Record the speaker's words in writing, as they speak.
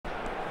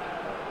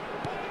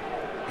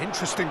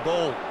Interesting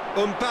ball.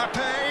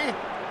 Mbappe.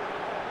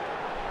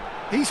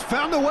 He's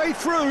found the way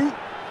through.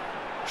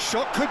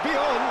 Shot could be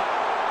on.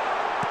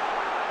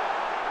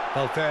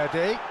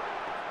 Valverde.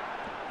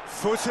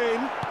 Foot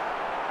in.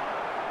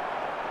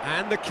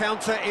 And the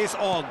counter is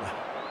on.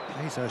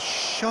 He's a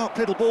sharp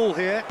little ball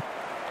here.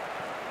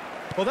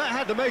 Well, that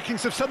had the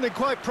makings of something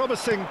quite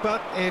promising,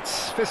 but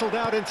it's fizzled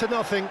out into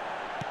nothing.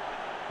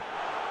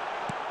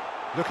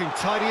 Looking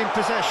tidy in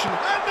possession.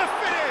 And the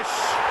finish!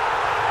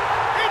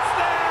 It's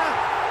there!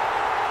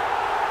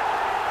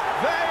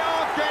 They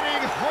are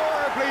getting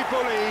horribly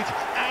bullied,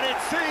 and it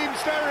seems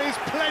there is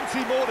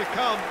plenty more to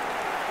come.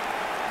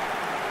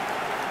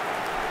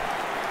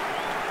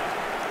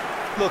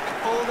 Look,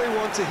 all they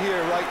want to hear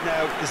right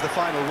now is the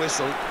final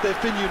whistle. They've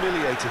been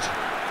humiliated.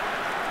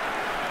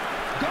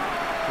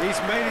 He's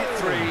made it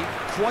 3.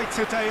 Quite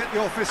a day at the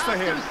office for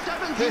him.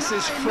 This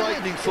is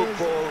frightening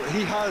football.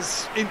 He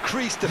has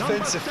increased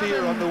defensive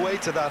fear on the way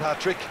to that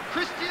hat-trick.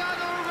 Cristiano